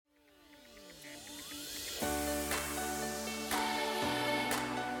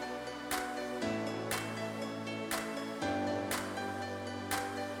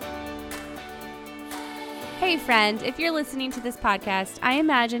Hey friend, if you're listening to this podcast, I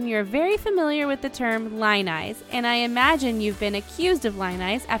imagine you're very familiar with the term line eyes, and I imagine you've been accused of line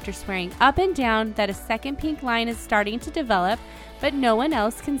eyes after swearing up and down that a second pink line is starting to develop, but no one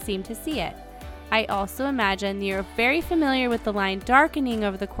else can seem to see it. I also imagine you're very familiar with the line darkening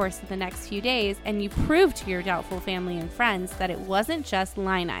over the course of the next few days, and you proved to your doubtful family and friends that it wasn't just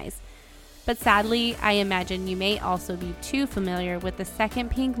line eyes. But sadly, I imagine you may also be too familiar with the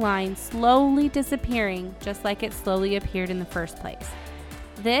second pink line slowly disappearing, just like it slowly appeared in the first place.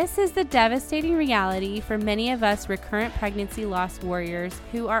 This is the devastating reality for many of us recurrent pregnancy loss warriors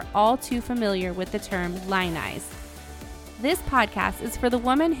who are all too familiar with the term line eyes. This podcast is for the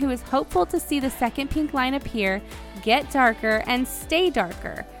woman who is hopeful to see the second pink line appear, get darker, and stay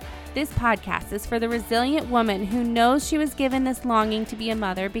darker. This podcast is for the resilient woman who knows she was given this longing to be a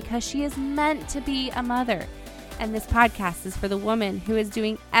mother because she is meant to be a mother. And this podcast is for the woman who is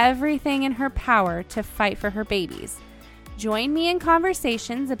doing everything in her power to fight for her babies. Join me in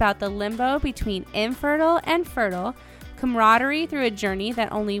conversations about the limbo between infertile and fertile, camaraderie through a journey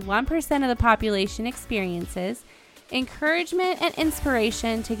that only 1% of the population experiences, encouragement and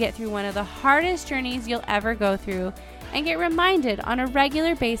inspiration to get through one of the hardest journeys you'll ever go through, and get reminded on a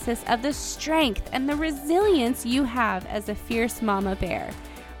regular basis of the strength and the resilience you have as a fierce mama bear.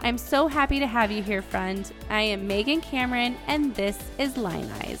 I'm so happy to have you here, friend. I am Megan Cameron, and this is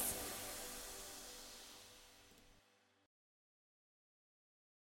Line Eyes.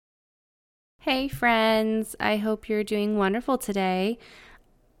 Hey, friends. I hope you're doing wonderful today.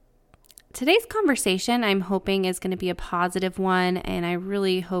 Today's conversation, I'm hoping, is going to be a positive one, and I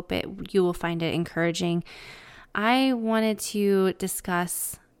really hope you will find it encouraging. I wanted to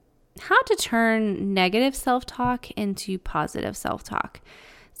discuss how to turn negative self-talk into positive self-talk.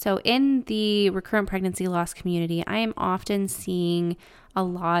 So in the recurrent pregnancy loss community, I am often seeing a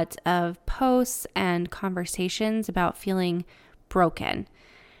lot of posts and conversations about feeling broken.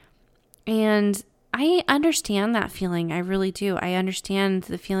 And I understand that feeling. I really do. I understand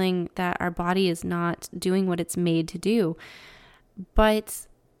the feeling that our body is not doing what it's made to do. But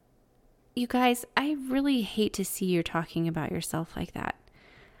you guys, I really hate to see you talking about yourself like that.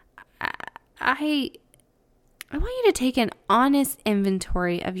 I want you to take an honest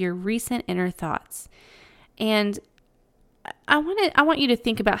inventory of your recent inner thoughts. And I want you to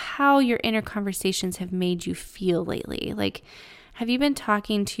think about how your inner conversations have made you feel lately. Like, have you been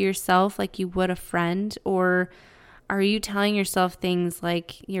talking to yourself like you would a friend? Or are you telling yourself things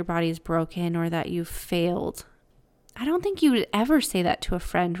like your body's broken or that you failed? I don't think you would ever say that to a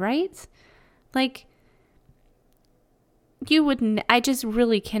friend, right? Like, you wouldn't. I just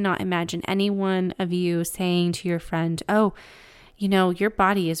really cannot imagine any one of you saying to your friend, oh, your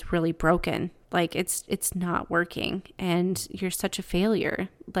body is really broken. Like, it's not working and you're such a failure.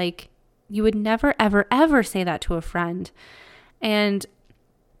 Like, you would never, ever, ever say that to a friend. And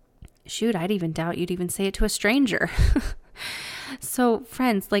shoot, I'd even doubt you'd even say it to a stranger. So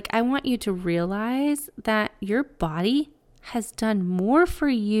friends, like, I want you to realize that your body has done more for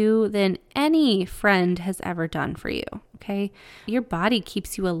you than any friend has ever done for you, okay? Your body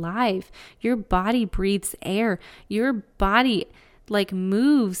keeps you alive. Your body breathes air. Your body, like,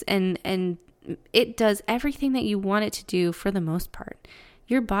 moves and it does everything that you want it to do for the most part.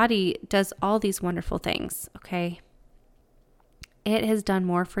 Your body does all these wonderful things, okay? It has done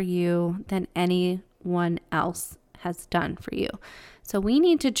more for you than anyone else has done for you. So we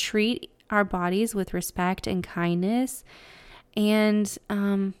need to treat our bodies with respect and kindness. And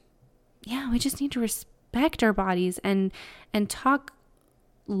we just need to respect our bodies and talk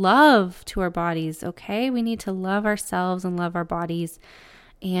love to our bodies, okay? We need to love ourselves and love our bodies.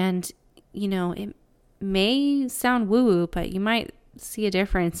 And, it may sound woo-woo, but you might see a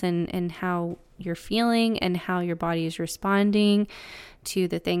difference in how you're feeling and how your body is responding to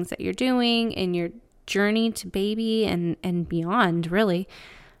the things that you're doing in your journey to baby and beyond, really.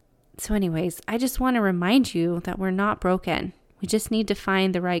 So anyways, I just want to remind you that we're not broken. We just need to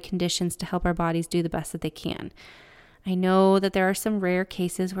find the right conditions to help our bodies do the best that they can. I know that there are some rare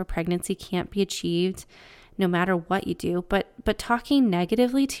cases where pregnancy can't be achieved no matter what you do, but talking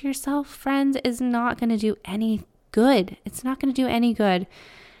negatively to yourself, friends, is not going to do any good. It's not going to do any good.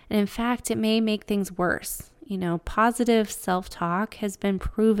 And in fact, it may make things worse. Positive self-talk has been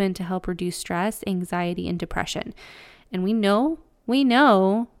proven to help reduce stress, anxiety, and depression. And we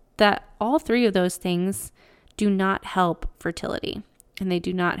know that all three of those things do not help fertility, and they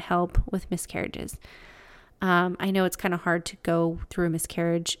do not help with miscarriages. I know it's kind of hard to go through a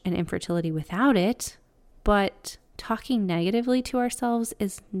miscarriage and infertility without it, but talking negatively to ourselves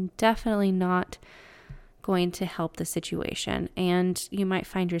is definitely not going to help the situation. And you might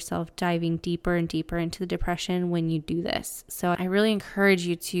find yourself diving deeper and deeper into the depression when you do this. So I really encourage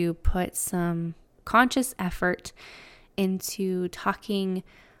you to put some conscious effort into talking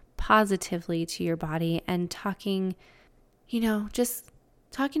positively to your body and talking, just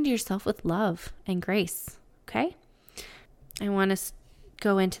talking to yourself with love and grace. Okay? I want to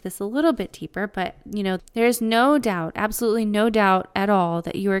go into this a little bit deeper, but there's no doubt, absolutely no doubt at all,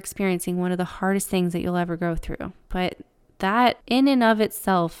 that you're experiencing one of the hardest things that you'll ever go through. But that in and of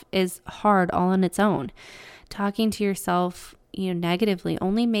itself is hard all on its own. Talking to yourself, negatively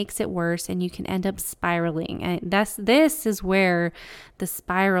only makes it worse, and you can end up spiraling. And this is where the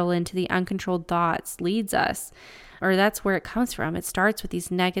spiral into the uncontrolled thoughts leads us, or that's where it comes from. It starts with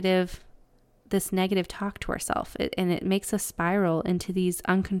this negative talk to ourselves, and it makes us spiral into these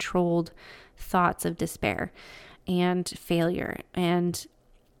uncontrolled thoughts of despair and failure. And,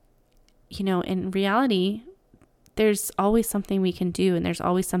 in reality, there's always something we can do, and there's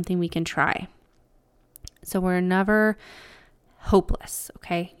always something we can try. So we're never hopeless,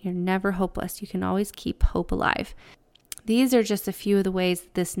 okay? You're never hopeless. You can always keep hope alive. These are just a few of the ways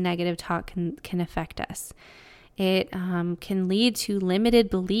that this negative talk can affect us. It can lead to limited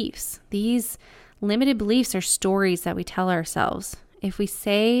beliefs. These limited beliefs are stories that we tell ourselves. If we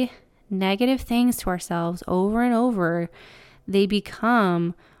say negative things to ourselves over and over, they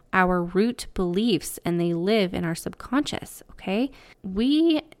become our root beliefs and they live in our subconscious, okay?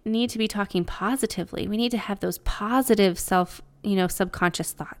 We need to be talking positively. We need to have those positive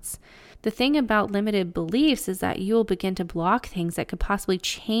subconscious thoughts. The thing about limited beliefs is that you will begin to block things that could possibly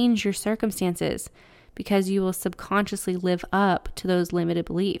change your circumstances, because you will subconsciously live up to those limited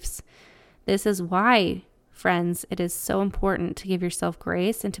beliefs. This is why, friends, it is so important to give yourself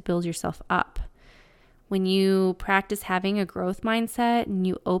grace and to build yourself up. When you practice having a growth mindset and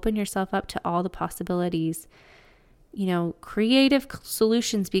you open yourself up to all the possibilities, creative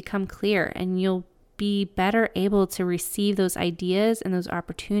solutions become clear, and you'll be better able to receive those ideas and those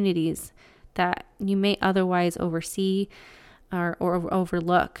opportunities that you may otherwise oversee or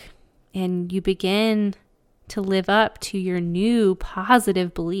overlook. And you begin to live up to your new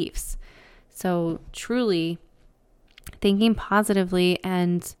positive beliefs. So truly thinking positively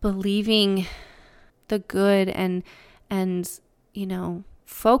and believing the good and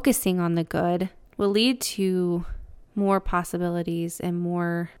focusing on the good will lead to more possibilities and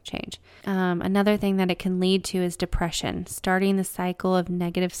more change. Another thing that it can lead to is depression. Starting the cycle of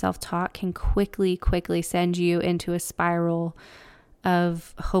negative self-talk can quickly send you into a spiral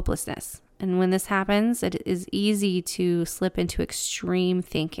of hopelessness. And when this happens, it is easy to slip into extreme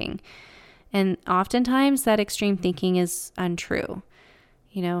thinking. And oftentimes that extreme thinking is untrue.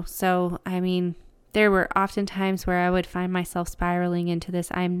 There were often times where I would find myself spiraling into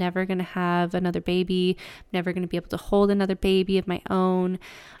this: I'm never going to have another baby. I'm never going to be able to hold another baby of my own.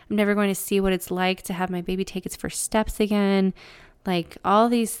 I'm never going to see what it's like to have my baby take its first steps again. Like all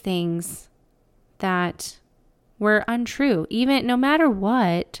these things that were untrue. Even no matter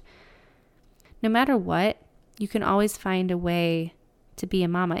what, you can always find a way to be a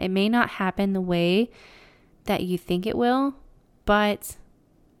mama. It may not happen the way that you think it will, but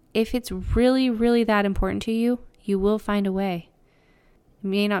if it's really, really that important to you, you will find a way. It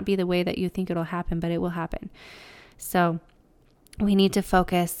may not be the way that you think it'll happen, but it will happen. So we need to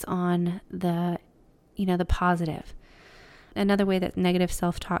focus on the positive. Another way that negative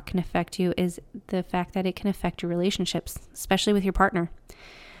self-talk can affect you is the fact that it can affect your relationships, especially with your partner.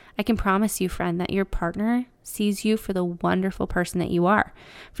 I can promise you, friend, that your partner sees you for the wonderful person that you are,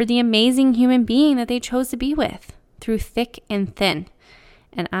 for the amazing human being that they chose to be with through thick and thin.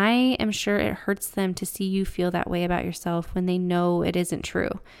 And I am sure it hurts them to see you feel that way about yourself when they know it isn't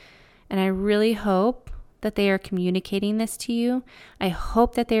true. And I really hope that they are communicating this to you. I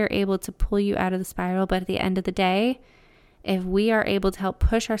hope that they are able to pull you out of the spiral. But at the end of the day, if we are able to help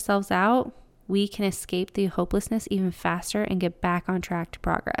push ourselves out, we can escape the hopelessness even faster and get back on track to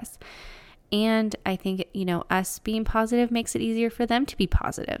progress. And I think, us being positive makes it easier for them to be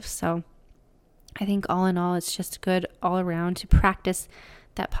positive. So I think all in all, it's just good all around to practice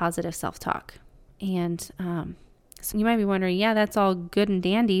that positive self-talk. And so you might be wondering, yeah, that's all good and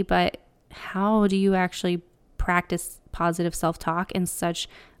dandy, but how do you actually practice positive self-talk in such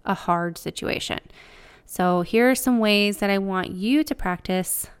a hard situation? So here are some ways that I want you to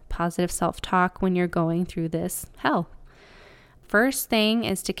practice positive self-talk when you're going through this hell. First thing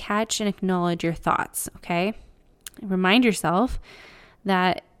is to catch and acknowledge your thoughts, okay? Remind yourself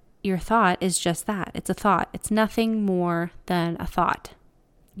that your thought is just that. It's a thought. It's nothing more than a thought.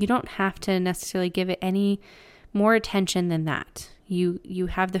 You don't have to necessarily give it any more attention than that. You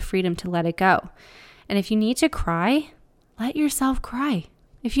have the freedom to let it go. And if you need to cry, let yourself cry.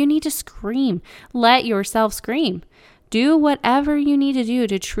 If you need to scream, let yourself scream. Do whatever you need to do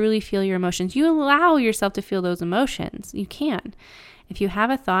to truly feel your emotions. You allow yourself to feel those emotions. You can. If you have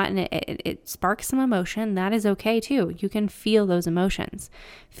a thought and it sparks some emotion, that is okay too. You can feel those emotions.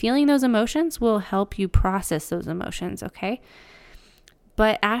 Feeling those emotions will help you process those emotions, okay?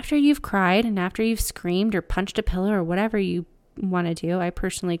 But after you've cried and after you've screamed or punched a pillow or whatever you want to do, I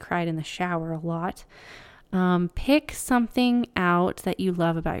personally cried in the shower a lot. Pick something out that you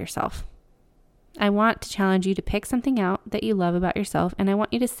love about yourself. I want to challenge you to pick something out that you love about yourself, and I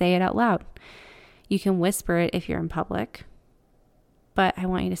want you to say it out loud. You can whisper it if you're in public, but I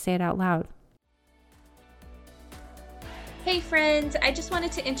want you to say it out loud. Hey friends, I just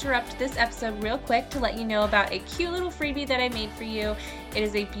wanted to interrupt this episode real quick to let you know about a cute little freebie that I made for you. It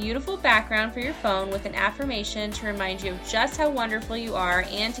is a beautiful background for your phone with an affirmation to remind you of just how wonderful you are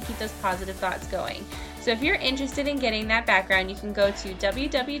and to keep those positive thoughts going. So if you're interested in getting that background, you can go to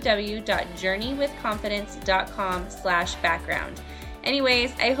www.journeywithconfidence.com/background.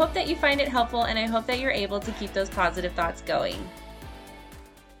 Anyways, I hope that you find it helpful and I hope that you're able to keep those positive thoughts going.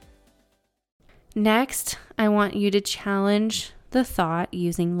 Next, I want you to challenge the thought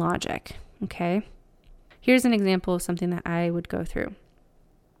using logic, okay? Here's an example of something that I would go through.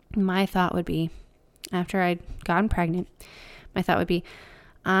 My thought would be, after I'd gotten pregnant, my thought would be,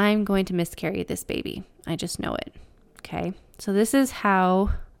 I'm going to miscarry this baby. I just know it, okay? So this is how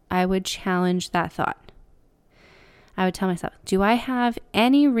I would challenge that thought. I would tell myself, do I have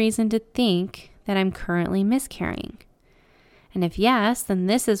any reason to think that I'm currently miscarrying? And if yes, then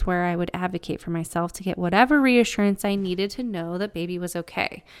this is where I would advocate for myself to get whatever reassurance I needed to know that baby was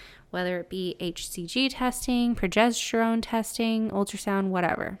okay, whether it be HCG testing, progesterone testing, ultrasound,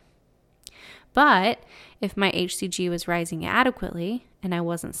 whatever. But if my HCG was rising adequately and I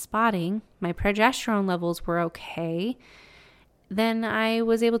wasn't spotting, my progesterone levels were okay, then I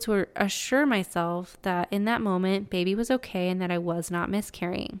was able to assure myself that in that moment, baby was okay and that I was not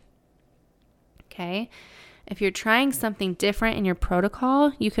miscarrying. Okay? If you're trying something different in your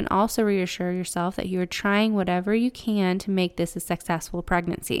protocol, you can also reassure yourself that you're trying whatever you can to make this a successful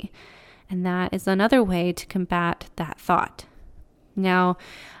pregnancy. And that is another way to combat that thought. Now,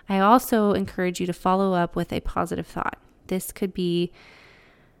 I also encourage you to follow up with a positive thought. This could be,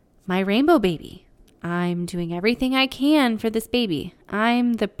 my rainbow baby. I'm doing everything I can for this baby.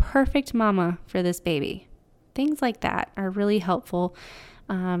 I'm the perfect mama for this baby. Things like that are really helpful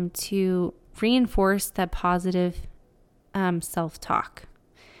to reinforce that positive self-talk.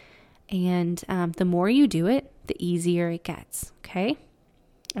 And the more you do it, the easier it gets, okay?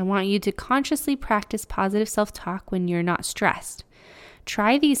 I want you to consciously practice positive self-talk when you're not stressed.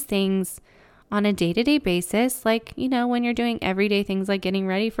 Try these things on a day-to-day basis, like, when you're doing everyday things like getting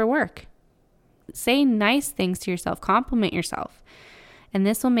ready for work. Say nice things to yourself, compliment yourself. And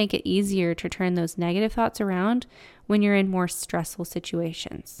this will make it easier to turn those negative thoughts around when you're in more stressful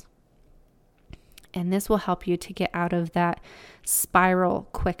situations. And this will help you to get out of that spiral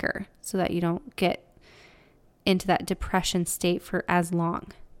quicker so that you don't get into that depression state for as long.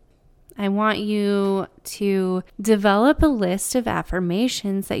 I want you to develop a list of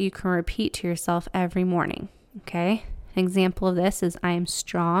affirmations that you can repeat to yourself every morning, okay? An example of this is, I am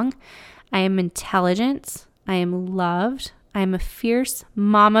strong, I am intelligent, I am loved, I am a fierce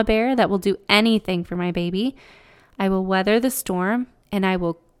mama bear that will do anything for my baby, I will weather the storm, and I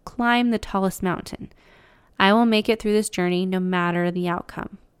will climb the tallest mountain. I will make it through this journey no matter the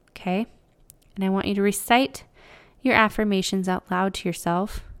outcome, okay? And I want you to recite your affirmations out loud to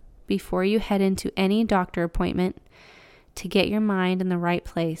yourself before you head into any doctor appointment to get your mind in the right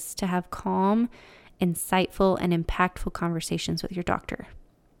place to have calm, insightful, and impactful conversations with your doctor.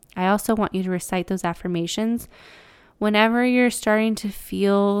 I also want you to recite those affirmations whenever you're starting to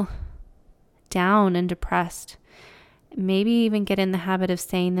feel down and depressed. Maybe even get in the habit of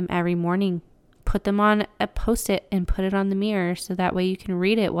saying them every morning. Put them on a Post-it and put it on the mirror so that way you can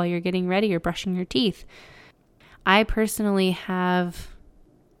read it while you're getting ready or brushing your teeth. I personally have,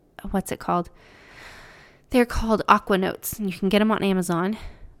 what's it called? They're called Aqua Notes, and you can get them on Amazon.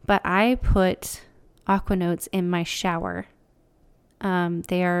 But I put Aqua Notes in my shower.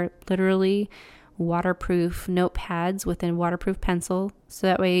 They are literally waterproof notepads with a waterproof pencil. So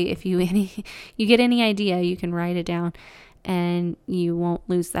that way, if you get any idea, you can write it down and you won't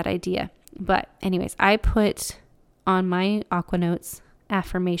lose that idea. But anyways, I put on my Aqua Notes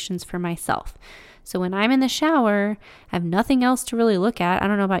affirmations for myself. So when I'm in the shower, I have nothing else to really look at. I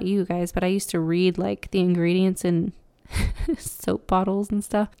don't know about you guys, but I used to read like the ingredients in soap bottles and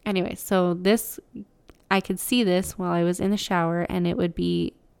stuff. Anyway, so I could see this while I was in the shower, and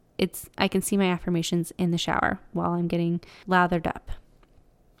it I can see my affirmations in the shower while I'm getting lathered up.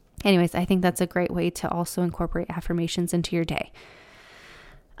 Anyways, I think that's a great way to also incorporate affirmations into your day.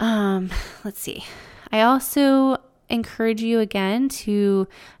 Let's see. I also encourage you again you've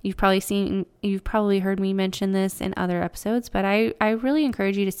probably heard me mention this in other episodes, but I really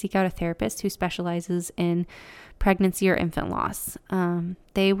encourage you to seek out a therapist who specializes in pregnancy or infant loss.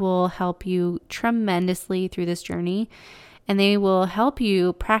 They will help you tremendously through this journey, and they will help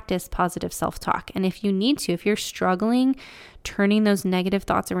you practice positive self-talk. And if you need to, if you're struggling turning those negative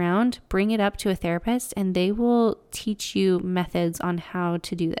thoughts around, bring it up to a therapist and they will teach you methods on how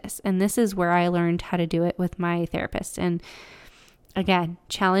to do this. And this is where I learned how to do it with my therapist. And again,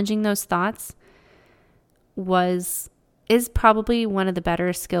 challenging those thoughts is probably one of the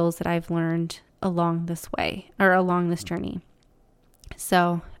better skills that I've learned along this way or along this journey.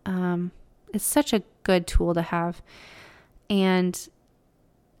 So it's such a good tool to have. And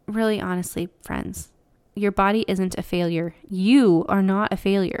really, honestly, friends, your body isn't a failure. You are not a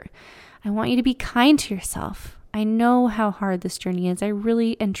failure. I want you to be kind to yourself. I know how hard this journey is. I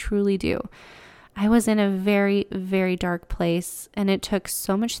really and truly do. I was in a very, very dark place, and it took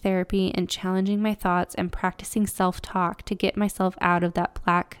so much therapy and challenging my thoughts and practicing self-talk to get myself out of that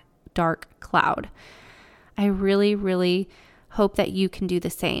black, dark cloud. I really, really hope that you can do the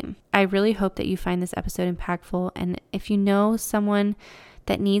same. I really hope that you find this episode impactful. And if you know someone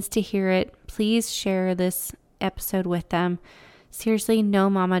that needs to hear it, please share this episode with them. Seriously, no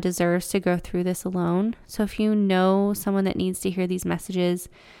mama deserves to go through this alone. So if you know someone that needs to hear these messages,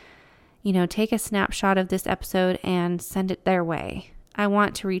 take a snapshot of this episode and send it their way. I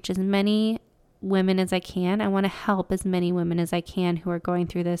want to reach as many women as I can. I want to help as many women as I can who are going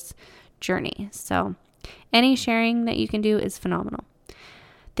through this journey. So any sharing that you can do is phenomenal.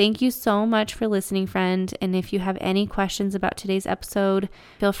 Thank you so much for listening, friend. And if you have any questions about today's episode,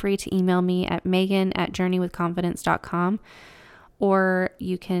 feel free to email me at megan@journeywithconfidence.com, or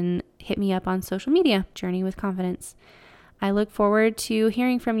you can hit me up on social media, Journey with Confidence. I look forward to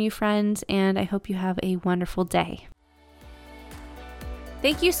hearing from you, friend, and I hope you have a wonderful day.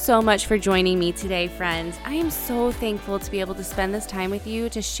 Thank you so much for joining me today, friends. I am so thankful to be able to spend this time with you,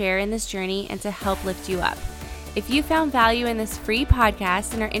 to share in this journey, and to help lift you up. If you found value in this free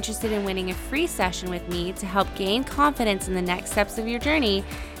podcast and are interested in winning a free session with me to help gain confidence in the next steps of your journey,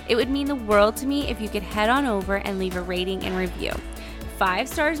 it would mean the world to me if you could head on over and leave a rating and review. 5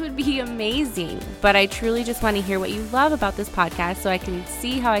 stars would be amazing, but I truly just want to hear what you love about this podcast so I can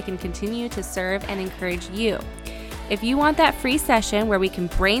see how I can continue to serve and encourage you. If you want that free session where we can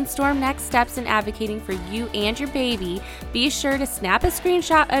brainstorm next steps in advocating for you and your baby, be sure to snap a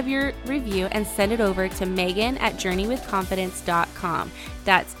screenshot of your review and send it over to megan@journeywithconfidence.com.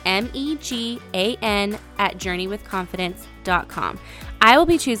 That's MEGAN@journeywithconfidence.com. I will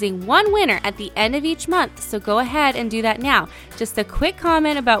be choosing one winner at the end of each month, so go ahead and do that now. Just a quick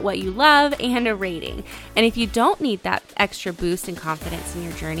comment about what you love and a rating. And if you don't need that extra boost in confidence in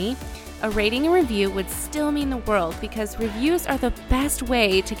your journey, a rating and review would still mean the world, because reviews are the best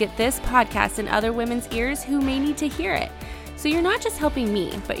way to get this podcast in other women's ears who may need to hear it. So you're not just helping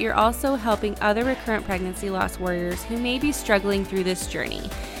me, but you're also helping other recurrent pregnancy loss warriors who may be struggling through this journey.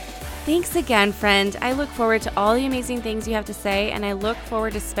 Thanks again, friend. I look forward to all the amazing things you have to say, and I look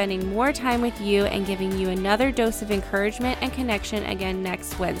forward to spending more time with you and giving you another dose of encouragement and connection again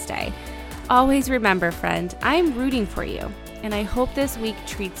next Wednesday. Always remember, friend, I'm rooting for you, and I hope this week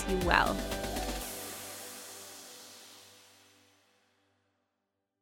treats you well.